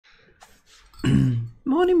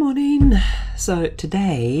Morning. So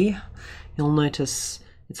today you'll notice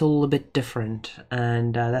it's all a bit different,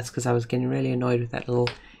 and that's because I was getting really annoyed with that little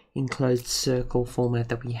enclosed circle format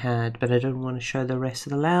that we had, but I didn't want to show the rest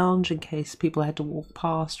of the lounge in case people had to walk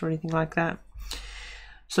past or anything like that.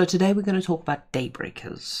 So today we're going to talk about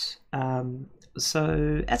Daybreakers.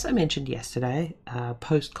 So as I mentioned yesterday,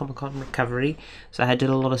 post Comic Con recovery, so I did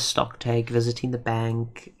a lot of stock take, visiting the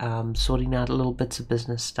bank, sorting out little bits of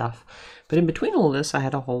business stuff. But in between all this, I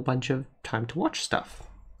had a whole bunch of time to watch stuff.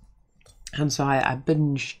 And so I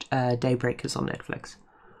binged Daybreakers on Netflix.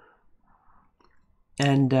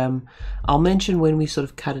 And I'll mention when we sort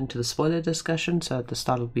of cut into the spoiler discussion, so at the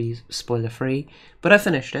start it'll be spoiler free. But I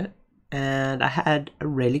finished it, and I had a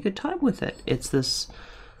really good time with it. It's this...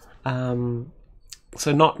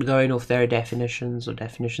 so not going off their definitions or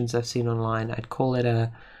definitions I've seen online, I'd call it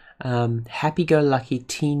a happy-go-lucky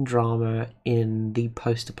teen drama in the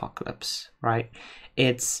post-apocalypse, right?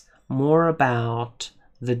 It's more about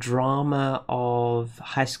the drama of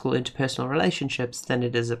high school interpersonal relationships than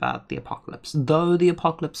it is about the apocalypse, though the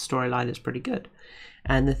apocalypse storyline is pretty good.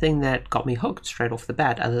 And the thing that got me hooked straight off the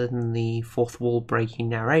bat, other than the fourth wall breaking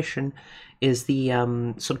narration, is the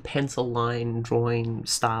sort of pencil line drawing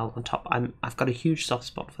style on top. I've got a huge soft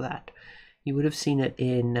spot for that. You would have seen it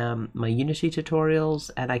in my Unity tutorials,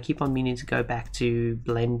 and I keep on meaning to go back to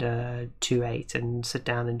Blender 2.8 and sit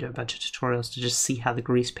down and do a bunch of tutorials to just see how the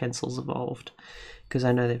grease pencils evolved, because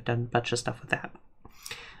I know they've done a bunch of stuff with that.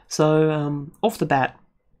 So off the bat,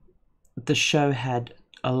 the show had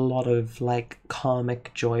a lot of like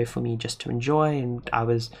karmic joy for me just to enjoy, and I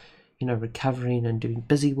was, recovering and doing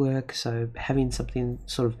busy work, so having something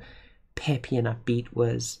sort of peppy and upbeat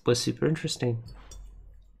was super interesting.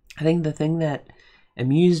 I think the thing that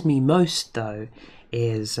amused me most, though,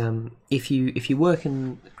 is if you work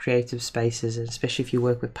in creative spaces, and especially if you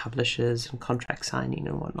work with publishers and contract signing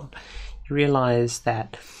and whatnot, you realize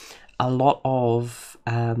that a lot of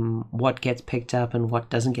what gets picked up and what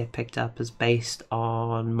doesn't get picked up is based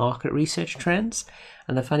on market research trends.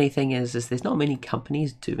 And the funny thing is there's not many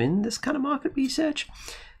companies doing this kind of market research,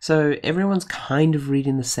 so everyone's kind of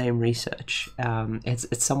reading the same research.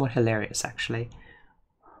 It's somewhat hilarious, actually.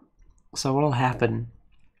 So what will happen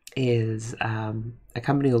is a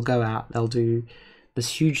company will go out, they'll do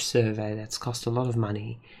this huge survey that's cost a lot of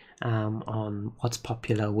money on what's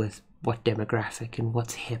popular with what demographic and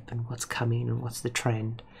what's hip and what's coming and what's the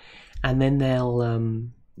trend, and then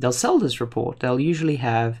they'll sell this report. They'll usually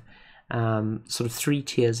have sort of 3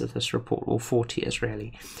 tiers of this report, or 4 tiers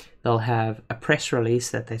really. They'll have a press release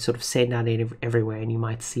that they sort of send out everywhere, and you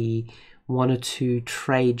might see 1 or 2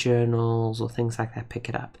 trade journals or things like that pick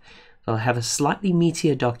it up. They'll have a slightly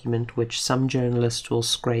meatier document which some journalists will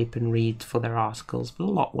scrape and read for their articles, but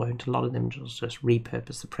a lot won't. A lot of them just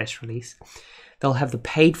repurpose the press release. They'll have the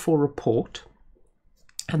paid for report,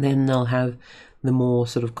 and then they'll have the more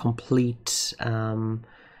sort of complete,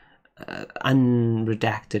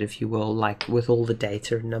 unredacted, if you will, like with all the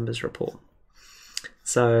data and numbers report.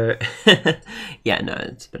 So, yeah, no,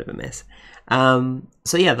 it's a bit of a mess.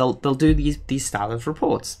 So yeah, they'll do these style of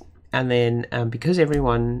reports. And then because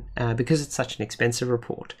it's such an expensive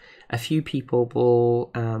report, a few people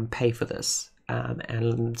will pay for this,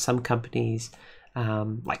 and some companies,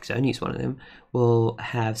 like Sony's one of them, will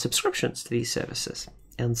have subscriptions to these services.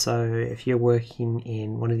 And so if you're working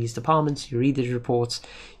in one of these departments, you read these reports,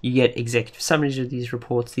 you get executive summaries of these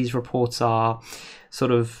reports. These reports are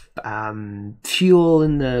sort of fuel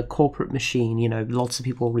in the corporate machine. Lots of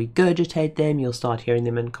people regurgitate them. You'll start hearing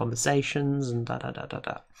them in conversations and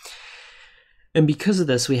da-da-da-da-da. And because of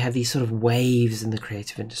this, we have these sort of waves in the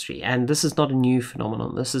creative industry. And this is not a new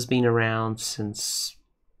phenomenon. This has been around since,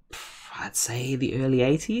 I'd say, the early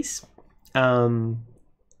 80s.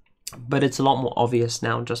 But it's a lot more obvious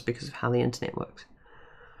now just because of how the internet works.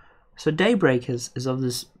 So Daybreak is of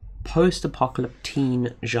this post-apocalyptic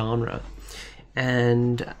teen genre.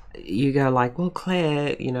 And you go like, well,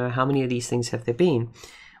 Claire, how many of these things have there been?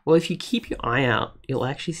 Well, if you keep your eye out, you'll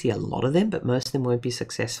actually see a lot of them, but most of them won't be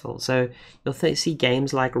successful. So you'll see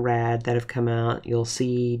games like Rad that have come out. You'll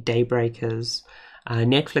see Daybreakers.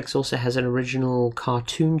 Netflix also has an original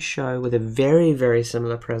cartoon show with a very, very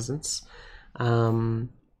similar presence. I'm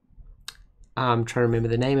trying to remember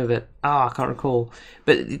the name of it. I can't recall.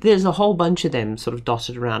 But there's a whole bunch of them sort of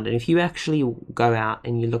dotted around. And if you actually go out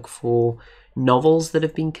and you look for novels that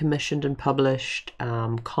have been commissioned and published,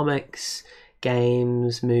 comics,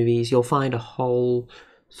 games, movies, you'll find a whole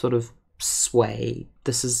sort of sway.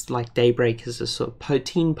 This is like Daybreak is a sort of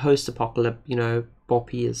teen post-apocalypse,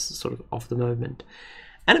 boppy is sort of the moment.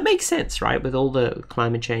 And it makes sense, right? With all the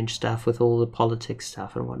climate change stuff, with all the politics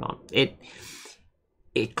stuff and whatnot.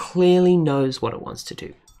 It clearly knows what it wants to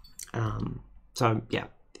do. So yeah,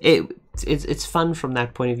 it's fun from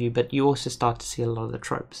that point of view, but you also start to see a lot of the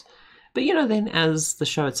tropes. But then as the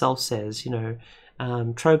show itself says,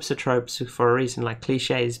 tropes are tropes for a reason, like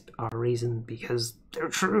cliches are a reason because they're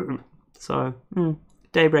true. So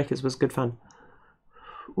Daybreakers was good fun.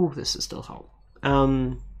 Oh, this is still hot.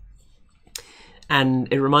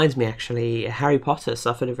 And it reminds me, actually, Harry Potter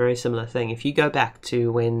suffered a very similar thing. If you go back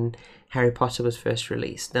to when Harry Potter was first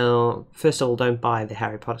released. Now, first of all, don't buy the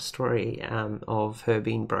Harry Potter story of her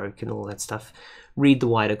being broke and all that stuff. Read the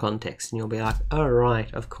wider context and you'll be like, oh,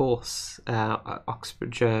 right, of course,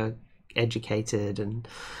 Oxfordshire educated, and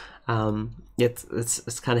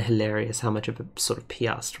it's kind of hilarious how much of a sort of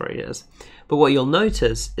PR story it is. But what you'll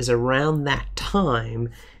notice is around that time,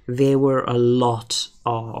 there were a lot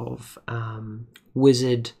of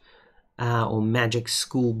wizard or magic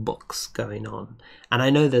school books going on. And I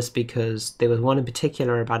know this because there was one in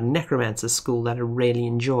particular about a necromancer school that I really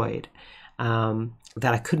enjoyed, that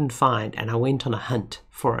I couldn't find, and I went on a hunt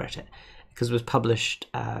for it because it was published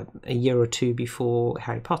a year or two before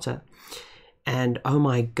Harry Potter. And oh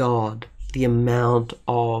my god, the amount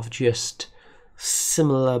of just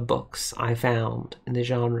similar books I found in the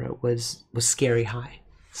genre was scary high,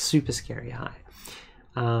 super scary high.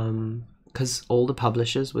 Because all the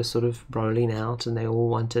publishers were sort of rolling out and they all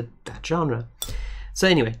wanted that genre. So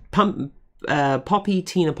anyway, Poppy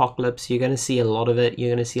Teen Apocalypse, you're going to see a lot of it. You're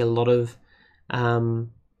going to see a lot of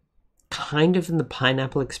kind of in the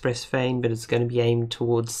Pineapple Express vein, but it's going to be aimed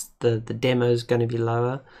towards the demo's going to be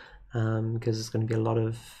lower, because it's going to be a lot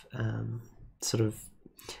of sort of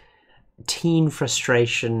teen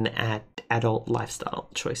frustration at adult lifestyle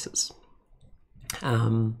choices.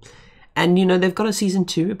 And they've got a season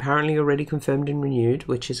 2 apparently already confirmed and renewed,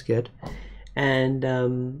 which is good.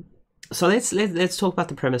 And so let's talk about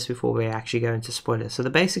the premise before we actually go into spoilers. So the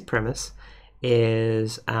basic premise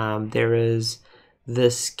is there is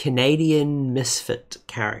this Canadian misfit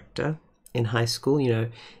character in high school. A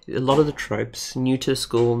lot of the tropes: new to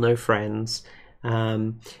school, no friends.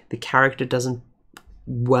 The character doesn't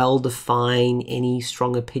well define any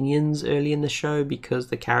strong opinions early in the show because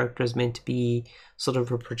the character is meant to be sort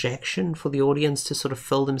of a projection for the audience to sort of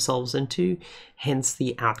fill themselves into, hence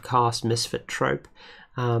the outcast misfit trope.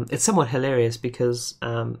 It's somewhat hilarious because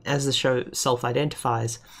as the show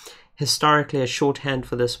self-identifies, historically a shorthand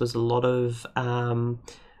for this was a lot of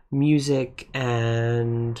music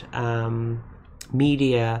and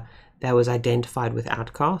media that was identified with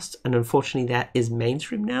outcast, and unfortunately that is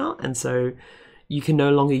mainstream now, and so you can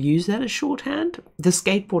no longer use that as shorthand. The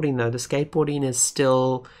skateboarding is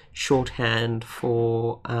still shorthand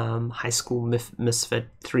for high school misfit,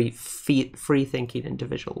 free-thinking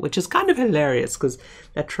individual, which is kind of hilarious because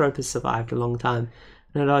that trope has survived a long time.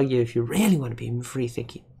 And I'd argue if you really want to be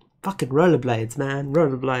free-thinking, fucking rollerblades, man,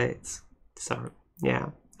 rollerblades. So, yeah.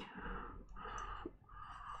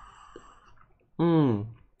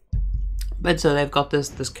 But so they've got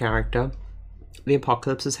this character. The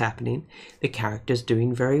apocalypse is happening. The character's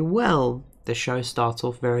doing very well. The show starts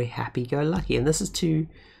off very happy-go-lucky, and this is to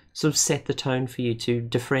sort of set the tone for you to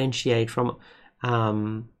differentiate from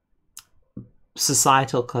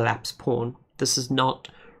societal collapse porn. This is not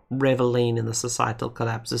reveling in the societal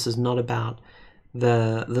collapse. This is not about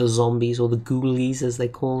the zombies or the ghoulies, as they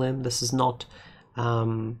call them. This is not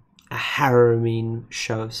a harrowing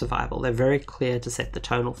show of survival. They're very clear to set the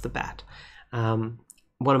tone off the bat.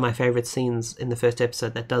 One of my favorite scenes in the first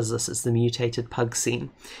episode that does this is the mutated pug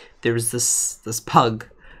scene. There is this pug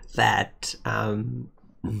that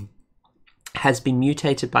has been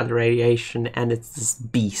mutated by the radiation, and it's this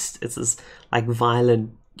beast. It's this like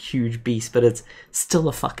violent, huge beast, but it's still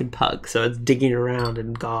a fucking pug. So it's digging around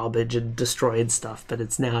in garbage and destroying stuff, but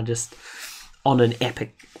it's now just on an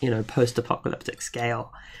epic, post-apocalyptic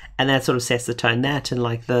scale. And that sort of sets the tone. That and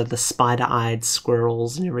like the spider-eyed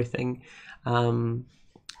squirrels and everything.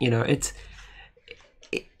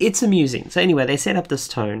 It's amusing. So anyway, they set up this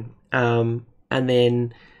tone, and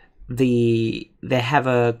then they have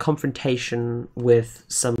a confrontation with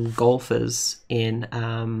some golfers in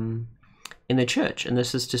the church, and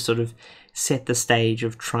this is to sort of set the stage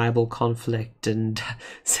of tribal conflict and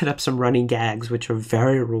set up some running gags, which are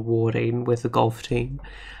very rewarding with the golf team.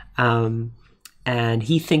 And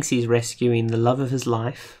he thinks he's rescuing the love of his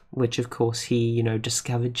life, which of course he,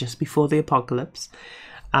 discovered just before the apocalypse.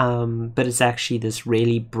 But it's actually this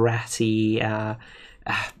really bratty,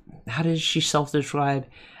 how does she self-describe?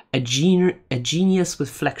 A genius with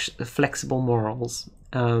flexible morals.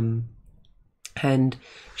 And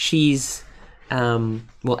she's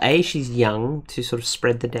well, A, she's young to sort of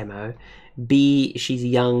spread the demo. B, she's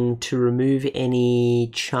young to remove any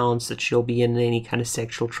chance that she'll be in any kind of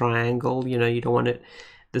sexual triangle. You know, you don't want it.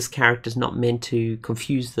 This character's not meant to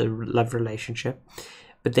confuse the love relationship.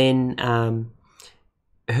 But then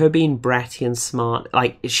her being bratty and smart,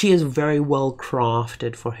 like, she is very well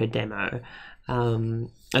crafted for her demo.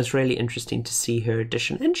 It's really interesting to see her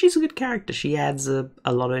addition, and she's a good character. She adds a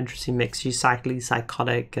lot of interesting mix. She's slightly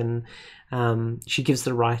psychotic, and she gives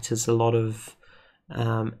the writers a lot of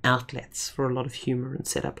outlets for a lot of humor and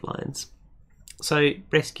setup lines. So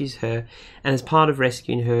rescues her, and as part of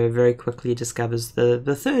rescuing her, very quickly discovers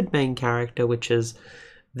the third main character, which is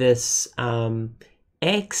this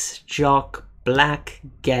ex-jock, black,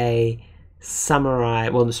 gay samurai,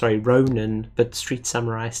 well, sorry, Ronin, but street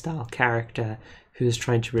samurai style character who is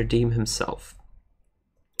trying to redeem himself.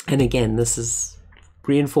 And again, this is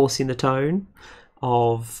reinforcing the tone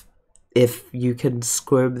of, if you can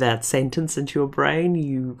squirm that sentence into your brain,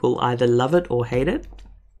 you will either love it or hate it.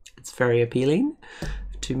 It's very appealing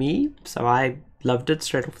to me, so I loved it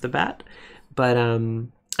straight off the bat. But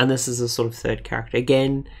and this is a sort of third character.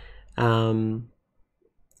 Again,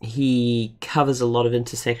 he covers a lot of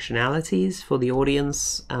intersectionalities for the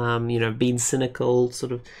audience, you know, being cynical,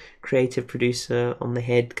 sort of creative producer on the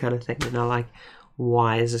head kind of thing. You know, like,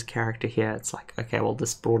 why is this character here? It's like, okay, well,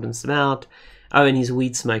 this broadens him out. Oh, and he's a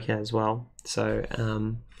weed smoker as well. So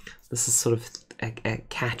this is sort of a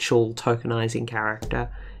catch-all tokenizing character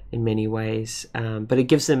in many ways. But it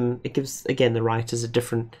gives again, the writers a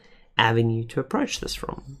different avenue to approach this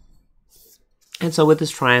from. And so with this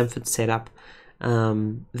triumphant setup,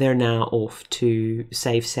 they're now off to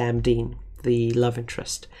save Sam Dean, the love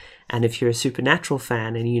interest. And if you're a Supernatural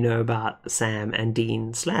fan and you know about Sam and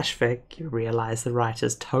Dean / Vic, you realize the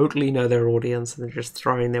writers totally know their audience and they're just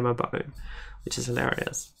throwing them a bone, which is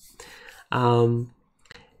hilarious. And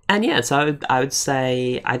yeah, so I would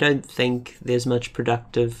say I don't think there's much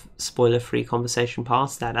productive spoiler-free conversation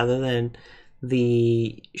past that, other than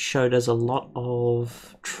the show does a lot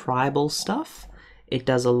of tribal stuff. It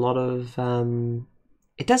does a lot of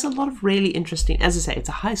really interesting, as I say, it's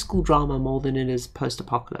a high school drama more than it is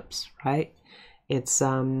post-apocalypse, right? It's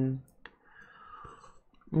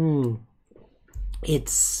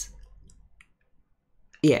it's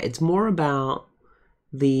more about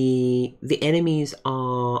the enemies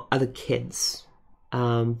are the kids,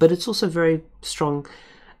 but it's also very strong.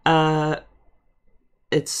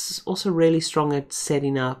 It's also really strong at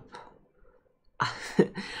setting up.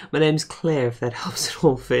 My name's Claire, if that helps at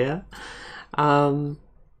all, Fear.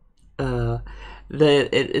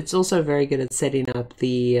 It's also very good at setting up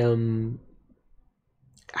the. I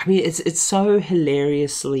mean, it's so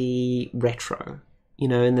hilariously retro, you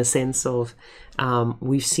know, in the sense of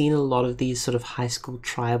we've seen a lot of these sort of high school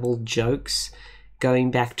tribal jokes going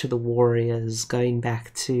back to the Warriors, going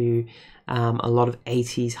back to a lot of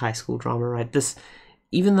 80s high school drama, right? This,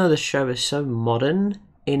 even though the show is so modern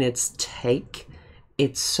in its take,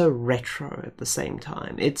 it's so retro at the same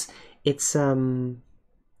time. It's very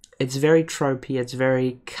tropey. It's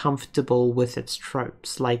very comfortable with its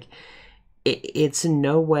tropes. Like, it's in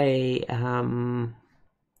no way, how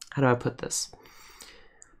do I put this?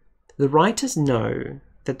 The writers know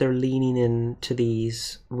that they're leaning into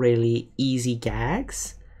these really easy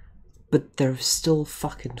gags, but they're still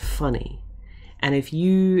fucking funny. And if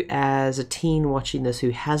you, as a teen watching this who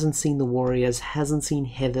hasn't seen The Warriors, hasn't seen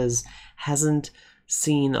Heathers, hasn't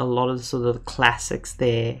seen a lot of sort of the classics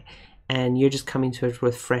there, and you're just coming to it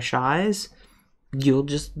with fresh eyes, you'll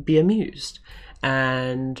just be amused.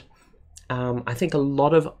 And I think a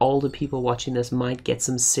lot of older people watching this might get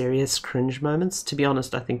some serious cringe moments. To be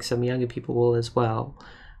honest, I think some younger people will as well.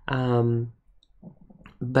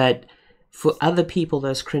 But for other people,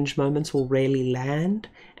 those cringe moments will rarely land.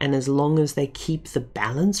 And as long as they keep the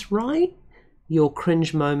balance right, your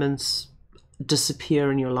cringe moments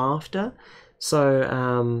disappear in your laughter.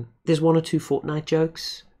 So there's one or two Fortnite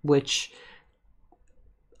jokes, which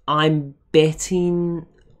I'm betting...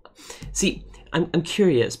 See, I'm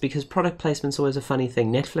curious, because product placement's always a funny thing.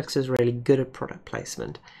 Netflix is really good at product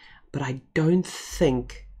placement, but I don't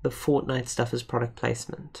think the Fortnite stuff is product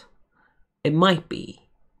placement. It might be,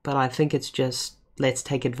 but I think it's just, let's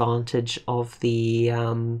take advantage of the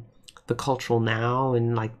cultural now,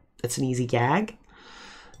 and like, it's an easy gag.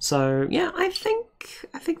 So yeah, I think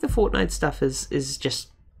the Fortnite stuff is just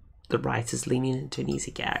the writers leaning into an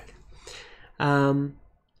easy gag. That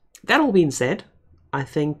all being said, I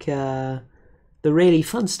think the really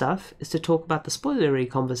fun stuff is to talk about the spoilery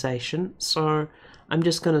conversation. So I'm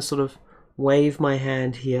just going to sort of wave my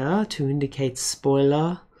hand here to indicate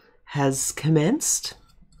spoiler has commenced.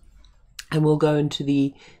 and we'll go into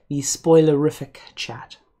the spoilerific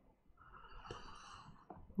chat.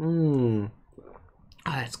 Oh,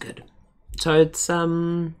 that's good. So it's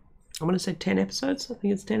I'm gonna say 10 episodes. I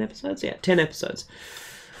think it's 10 episodes. Yeah, 10 episodes.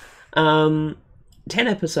 10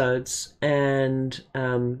 episodes, and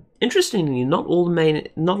interestingly, not all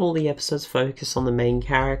the episodes focus on the main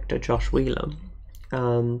character, Josh Wheeler.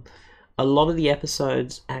 A lot of the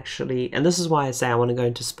episodes actually, and this is why I say I want to go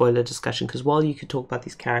into spoiler discussion, because while you could talk about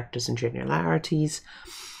these characters and generalities,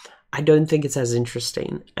 I don't think it's as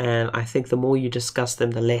interesting, and I think the more you discuss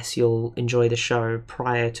them, the less you'll enjoy the show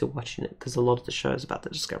prior to watching it, because a lot of the show is about the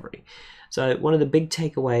discovery. So one of the big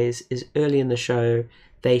takeaways is early in the show,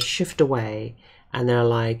 they shift away, and they're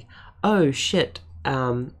like, oh shit,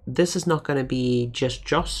 this is not going to be just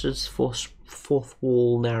Josh's fourth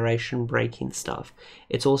wall narration breaking stuff.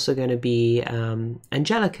 It's also going to be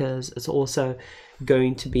Angelica's, it's also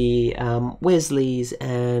going to be Wesley's,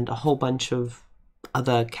 and a whole bunch of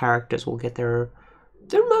other characters will get their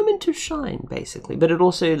moment to shine, basically. But it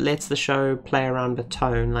also lets the show play around with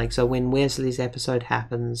tone. Like, so when Wesley's episode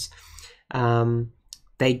happens,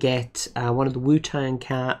 they get one of the Wu-Tang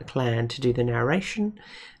Clan to do the narration.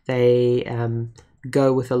 They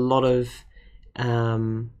go with a lot of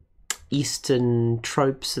Eastern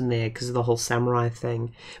tropes in there because of the whole samurai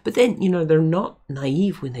thing. But then, they're not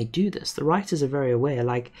naive when they do this. The writers are very aware.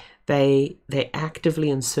 Like, they actively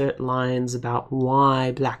insert lines about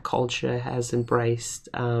why black culture has embraced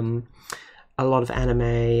a lot of anime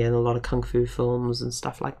and a lot of kung fu films and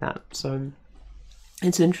stuff like that. So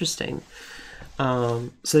it's interesting. So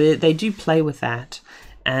they do play with that.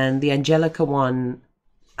 And the Angelica one,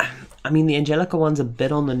 the Angelica one's a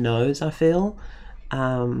bit on the nose, I feel.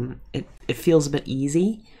 It feels a bit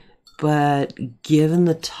easy, but given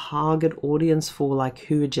the target audience for like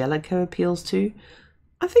who Angelica appeals to,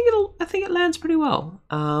 I think it lands pretty well.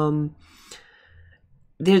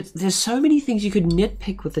 There's so many things you could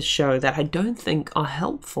nitpick with the show that I don't think are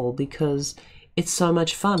helpful because it's so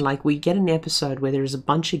much fun. Like, we get an episode where there's a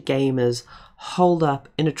bunch of gamers holed up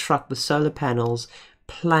in a truck with solar panels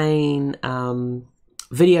playing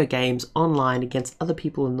video games online against other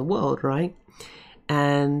people in the world, right?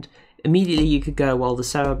 And immediately you could go, well, the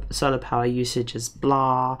solar power usage is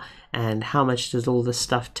blah, and how much does all this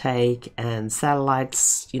stuff take? And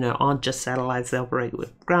satellites, aren't just satellites, they operate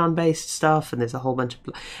with ground-based stuff, and there's a whole bunch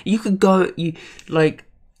of you could go,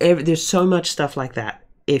 there's so much stuff like that.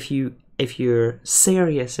 If you're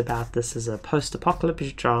serious about this as a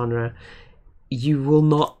post-apocalyptic genre, you'll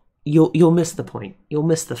miss the point. You'll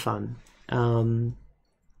miss the fun.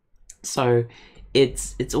 So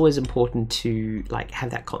it's always important to have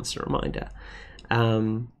that constant reminder.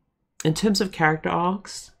 In terms of character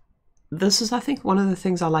arcs, this is, I think, one of the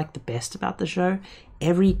things I like the best about the show.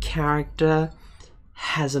 Every character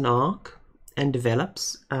has an arc and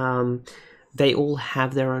develops. They all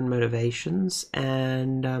have their own motivations,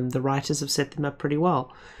 and the writers have set them up pretty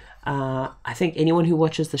well. I think anyone who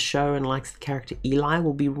watches the show and likes the character Eli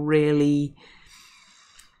will be really...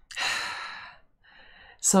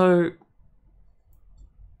 So,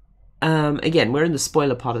 again, we're in the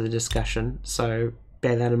spoiler part of the discussion, so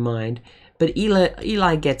bear that in mind. But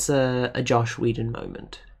Eli gets a Josh Whedon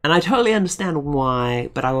moment. And I totally understand why,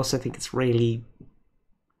 but I also think it's really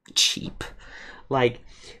cheap.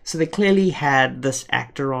 So they clearly had this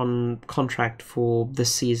actor on contract for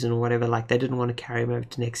this season or whatever. They didn't want to carry him over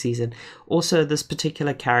to next season. Also, this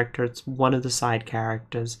particular character, it's one of the side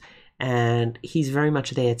characters, and he's very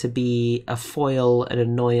much there to be a foil, an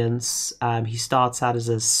annoyance. He starts out as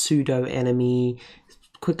a pseudo enemy,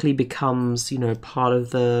 quickly becomes, part of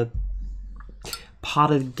the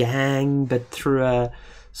gang, but through a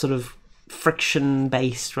sort of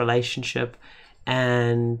friction-based relationship.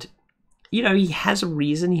 And he has a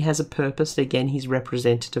reason, he has a purpose. Again, he's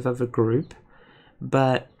representative of a group.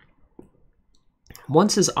 But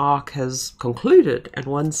once his arc has concluded, and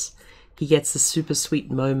once he gets the super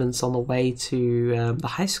sweet moments on the way to the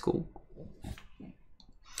high school,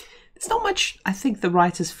 there's not much I think the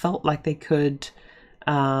writers felt like they could...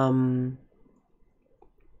 I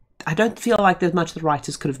don't feel like there's much the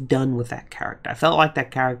writers could have done with that character. I felt like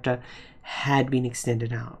that character had been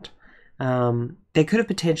extended out. They could have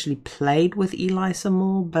potentially played with Eli some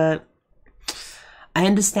more, but I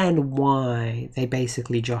understand why they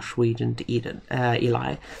basically Josh Whedon to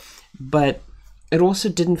Eli. But it also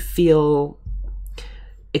didn't feel...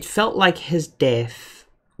 It felt like his death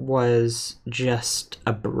was just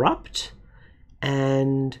abrupt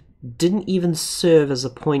and didn't even serve as a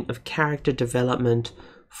point of character development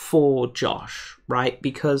for Josh, right?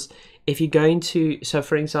 Because if you're going to... So,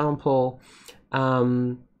 for example...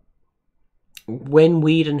 when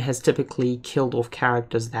Whedon has typically killed off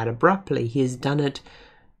characters that abruptly, he has done it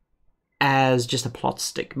as just a plot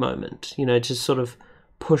stick moment, you know, to sort of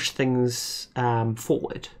push things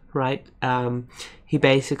forward, right? He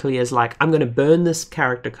basically is like, I'm going to burn this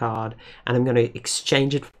character card and I'm going to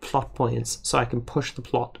exchange it for plot points so I can push the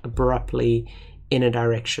plot abruptly in a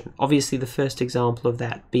direction. Obviously, the first example of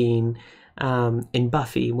that being in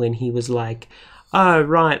Buffy, when he was like, oh,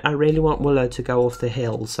 right, I really want Willow to go off the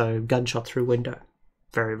hill, so gunshot through window.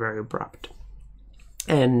 Very, very abrupt.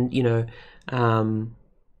 And, you know,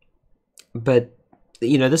 but,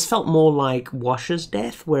 you know, this felt more like Wash's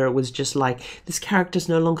death, where it was just like, this character's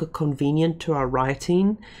no longer convenient to our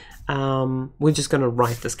writing. We're just going to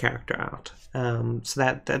write this character out.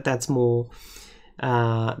 So that's more...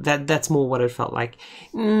 that's more what it felt like.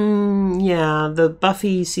 Yeah, the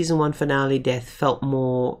Buffy season 1 finale death felt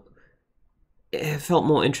more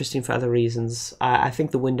interesting for other reasons. I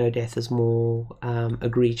think the window death is more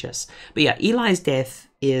egregious. But yeah, Eli's death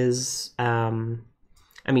is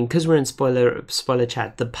I mean, because we're in spoiler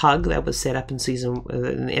chat, the pug that was set up in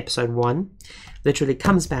episode 1 literally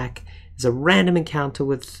comes back. There's a random encounter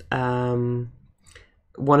with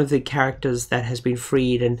one of the characters that has been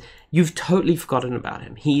freed, and you've totally forgotten about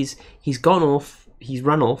him. He's gone off, he's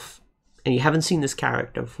run off, and you haven't seen this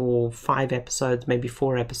character for 5 episodes, maybe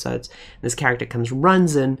 4 episodes. And this character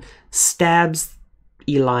runs in, stabs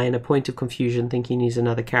Eli in a point of confusion, thinking he's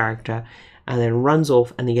another character, and then runs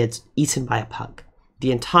off and he gets eaten by a pug.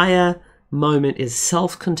 The entire moment is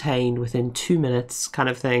self-contained within 2 minutes kind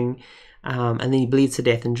of thing, and then he bleeds to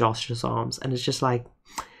death in Josh's arms, and it's just like,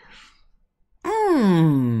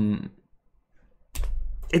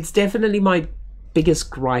 It's definitely my biggest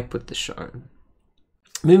gripe with the show.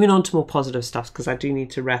 Moving on to more positive stuff, because I do need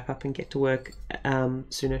to wrap up and get to work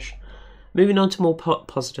soonish. Moving on to more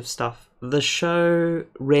positive stuff. The show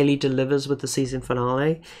really delivers with the season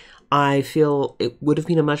finale. I feel it would have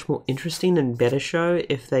been a much more interesting and better show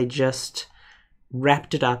if they just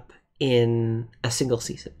wrapped it up in a single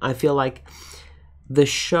season. I feel like the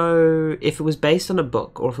show, if it was based on a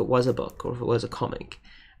book, or if it was a book, or if it was a comic,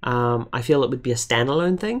 I feel it would be a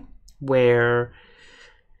standalone thing where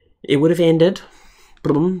it would have ended,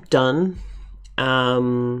 boom, done,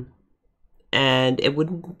 and it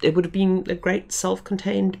would have been a great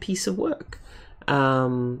self-contained piece of work.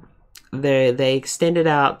 They extended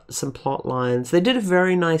out some plot lines. They did a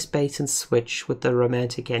very nice bait and switch with the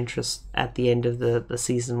romantic interest at the end of the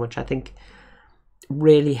season, which I think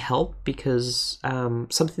really helped, because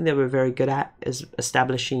something they were very good at is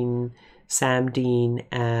establishing Sam Dean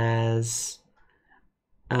as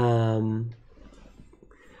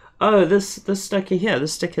this sticker here.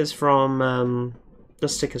 This sticker's from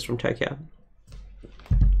Tokyo.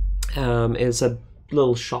 Is a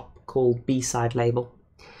little shop called B-Side Label.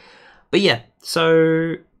 But yeah,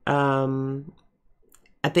 so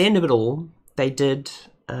at the end of it all, they did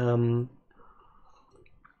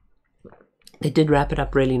wrap it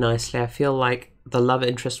up really nicely. I feel like the love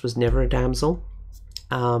interest was never a damsel.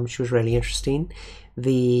 She was really interesting.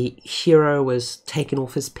 The hero was taken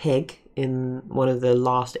off his peg in one of the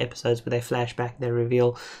last episodes where they flash back and they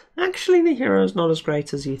reveal, actually, the hero is not as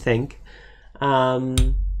great as you think.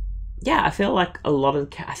 Yeah, I feel like a lot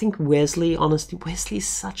of I think Wesley, honestly, Wesley's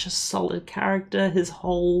such a solid character. His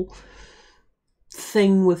whole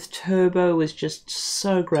thing with Turbo was just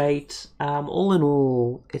so great. All in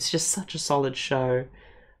all, it's just such a solid show.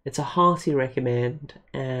 It's a hearty recommend,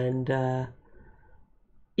 and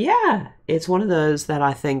yeah, it's one of those that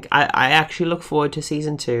I think I actually look forward to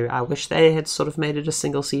season 2. I wish they had sort of made it a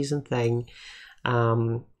single season thing.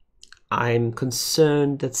 I'm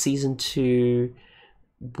concerned that season 2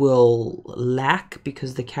 will lack,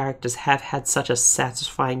 because the characters have had such a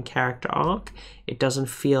satisfying character arc. It doesn't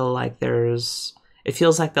feel like it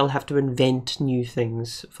feels like they'll have to invent new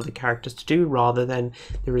things for the characters to do, rather than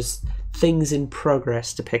there is things in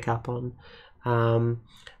progress to pick up on.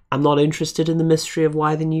 I'm not interested in the mystery of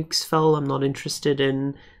why the nukes fell. I'm not interested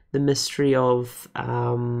in the mystery of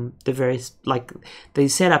the various, like, they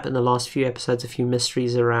set up in the last few episodes a few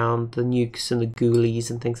mysteries around the nukes and the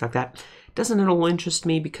ghoulies and things like that. Doesn't at all interest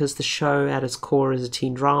me, because the show at its core is a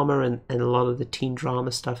teen drama, and a lot of the teen drama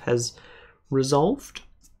stuff has resolved.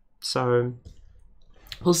 So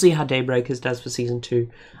we'll see how Daybreakers does for season 2.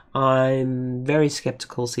 I'm very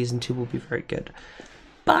skeptical season 2 will be very good.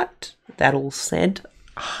 But that all said,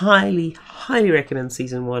 highly recommend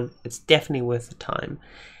season 1. It's definitely worth the time.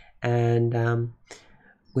 And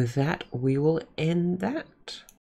with that, we will end that.